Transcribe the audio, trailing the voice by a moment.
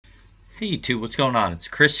Hey YouTube, what's going on? It's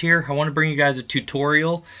Chris here. I want to bring you guys a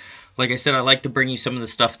tutorial. Like I said, I like to bring you some of the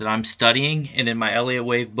stuff that I'm studying, and in my Elliott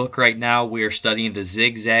wave book right now, we are studying the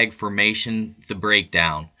zigzag formation, the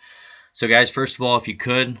breakdown. So guys, first of all, if you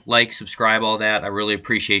could, like, subscribe, all that, I really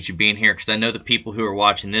appreciate you being here, because I know the people who are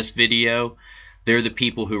watching this video, they're the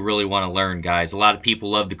people who really want to learn, guys. A lot of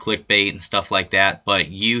people love the clickbait and stuff like that, but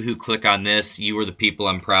you who click on this, you are the people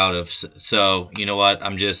I'm proud of. So, you know what,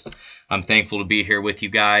 I'm thankful to be here with you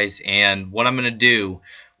guys, and what I'm going to do,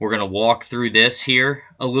 we're going to walk through this here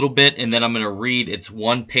a little bit, and then I'm going to read, it's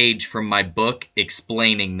one page from my book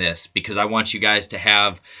explaining this, because I want you guys to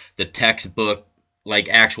have the textbook, like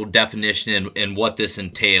actual definition and what this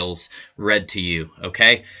entails read to you,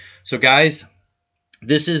 okay? So guys,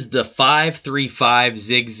 this is the 5-3-5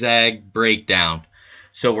 zigzag breakdown.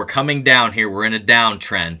 So we're coming down here, we're in a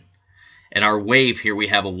downtrend, and our wave here, we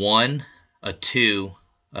have a 1, a 2,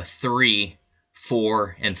 a 3,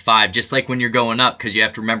 4, and 5, just like when you're going up, because you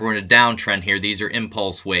have to remember we're in a downtrend here. These are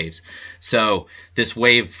impulse waves. So this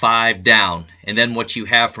wave 5 down, and then what you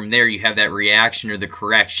have from there, you have that reaction or the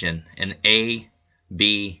correction, an A,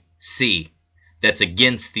 B, C. That's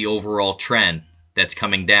against the overall trend that's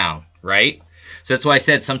coming down, right? So that's why I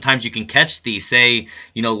said sometimes you can catch these, say,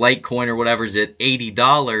 you know, Litecoin or whatever is at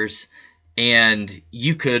 $80, and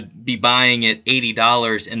you could be buying at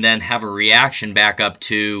 $80 and then have a reaction back up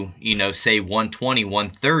to, you know, say 120,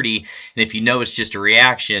 130, and if you know it's just a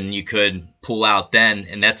reaction, you could pull out then,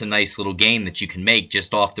 and that's a nice little gain that you can make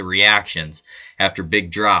just off the reactions after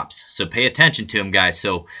big drops. So pay attention to them, guys.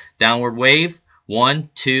 So downward wave,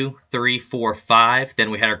 1, 2, 3, 4, 5, then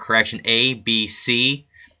we had our correction A, B, C,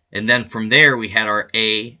 and then from there we had our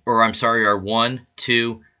our 1,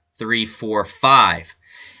 2, 3, 4, 5.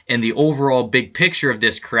 And the overall big picture of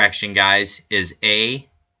this correction, guys, is A,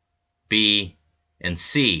 B, and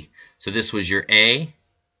C. So this was your A,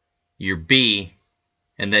 your B,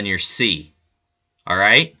 and then your C. All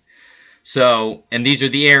right? So, and these are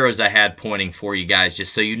the arrows I had pointing for you guys,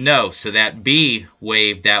 just so you know. So that B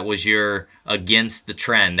wave, that was your against the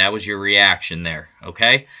trend. That was your reaction there,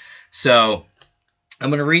 okay? So I'm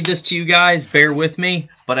going to read this to you guys. Bear with me,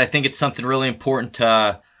 but I think it's something really important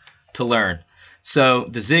to learn. So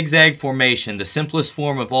the zigzag formation, the simplest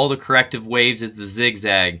form of all the corrective waves is the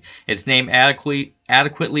zigzag. Its name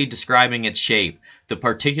adequately describing its shape. The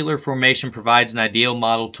particular formation provides an ideal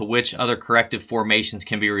model to which other corrective formations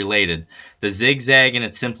can be related. The zigzag in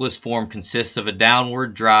its simplest form consists of a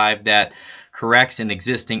downward drive that corrects an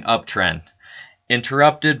existing uptrend,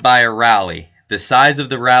 interrupted by a rally. The size of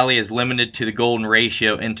the rally is limited to the golden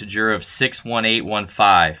ratio integer of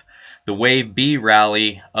 61815. The wave B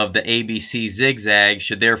rally of the ABC zigzag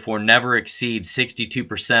should therefore never exceed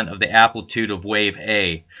 62% of the amplitude of wave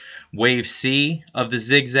A. Wave C of the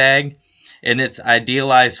zigzag in its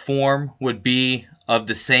idealized form would be of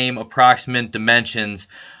the same approximate dimensions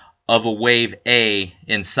of a wave A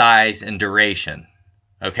in size and duration.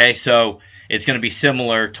 Okay, so it's going to be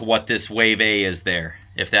similar to what this wave A is there,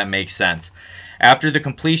 if that makes sense. After the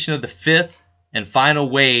completion of the fifth and final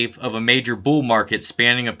wave of a major bull market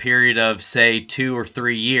spanning a period of, say, 2 or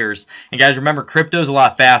 3 years. And guys, remember, crypto's a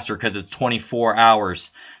lot faster because it's 24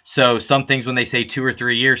 hours. So some things, when they say 2 or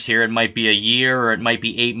 3 years here, it might be a year or it might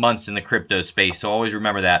be 8 months in the crypto space. So always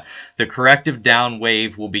remember that. The corrective down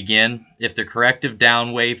wave will begin. If the corrective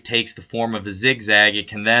down wave takes the form of a zigzag, it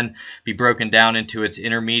can then be broken down into its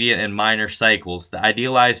intermediate and minor cycles. The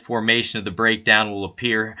idealized formation of the breakdown will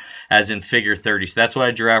appear as in figure 30. So that's what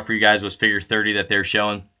I drew out for you guys, was figure 30 that they're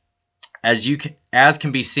showing. As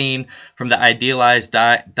can be seen from the idealized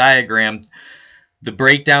diagram, the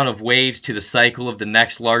breakdown of waves to the cycle of the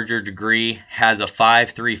next larger degree has a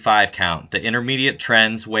 5-3-5 count. The intermediate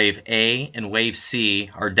trends, wave A and wave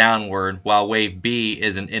C, are downward, while wave B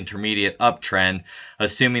is an intermediate uptrend,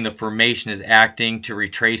 assuming the formation is acting to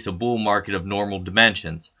retrace a bull market of normal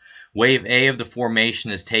dimensions. Wave A of the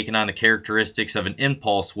formation is taken on the characteristics of an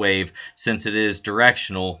impulse wave, since it is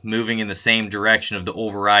directional, moving in the same direction of the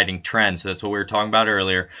overriding trend. So that's what we were talking about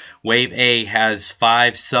earlier. Wave A has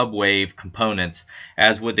 5 subwave components,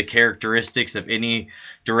 as would the characteristics of any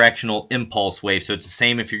directional impulse wave. So it's the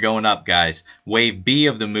same if you're going up, guys. Wave B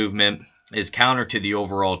of the movement is counter to the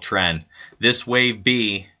overall trend. This wave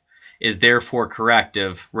B is therefore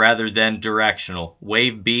corrective rather than directional.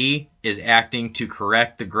 Wave B is acting to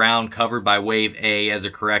correct the ground covered by wave A as a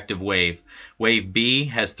corrective wave. Wave B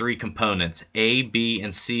has 3 components, A, B,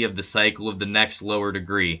 and C of the cycle of the next lower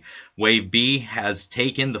degree. Wave B has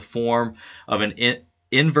taken the form of an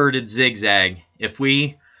inverted zigzag. If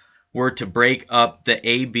we were to break up the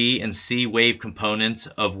A, B, and C wave components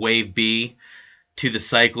of wave B to the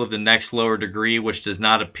cycle of the next lower degree, which does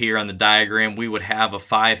not appear on the diagram, we would have a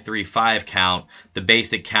 535 count, the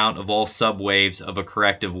basic count of all subwaves of a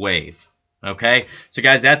corrective wave. Okay, so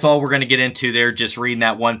guys, that's all we're going to get into there, just reading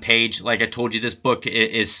that one page. Like I told you, this book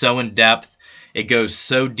is so in depth. It goes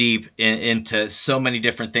so deep into so many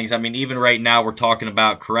different things. I mean, even right now we're talking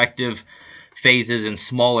about corrective phases and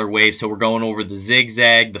smaller waves. So we're going over the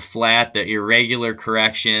zigzag, the flat, the irregular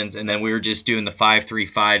corrections, and then we were just doing the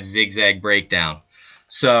 535 zigzag breakdown.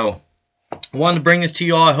 So I wanted to bring this to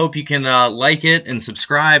you all. I hope you can like it and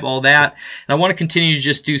subscribe, all that. And I want to continue to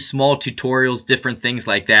just do small tutorials, different things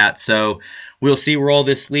like that. So we'll see where all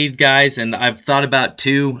this leads, guys. And I've thought about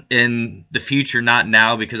too in the future, not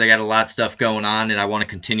now because I got a lot of stuff going on and I want to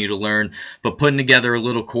continue to learn, but putting together a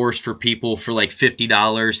little course for people for like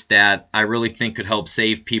 $50 that I really think could help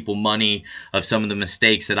save people money of some of the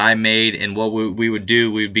mistakes that I made. And what we would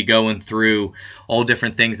do, we would be going through all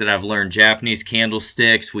different things that I've learned. Japanese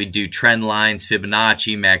candlesticks, we do trend lines,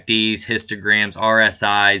 Fibonacci, MACDs, histograms,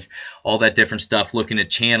 RSIs, all that different stuff, looking at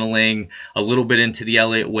channeling, a little bit into the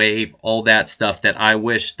Elliott wave, all that stuff that I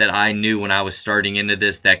wish that I knew when I was starting into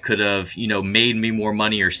this that could have, you know, made me more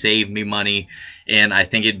money or saved me money. And I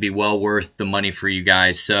think it'd be well worth the money for you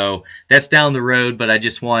guys. So that's down the road, but I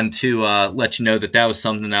just wanted to let you know that that was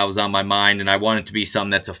something that was on my mind, and I want it to be something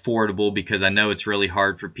that's affordable because I know it's really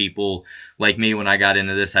hard for people like me. When I got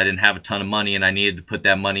into this, I didn't have a ton of money, and I needed to put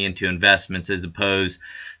that money into investments as opposed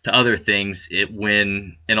to other things.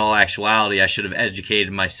 When in all actuality, I should have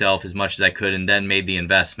educated myself as much as I could and then made the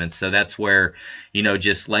investments. So that's where, you know,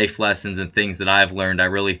 just life lessons and things that I've learned I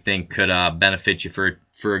really think could benefit you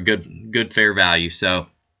for a good fair value. So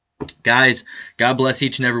guys, God bless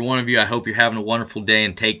each and every one of you. I hope you're having a wonderful day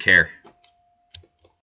and take care.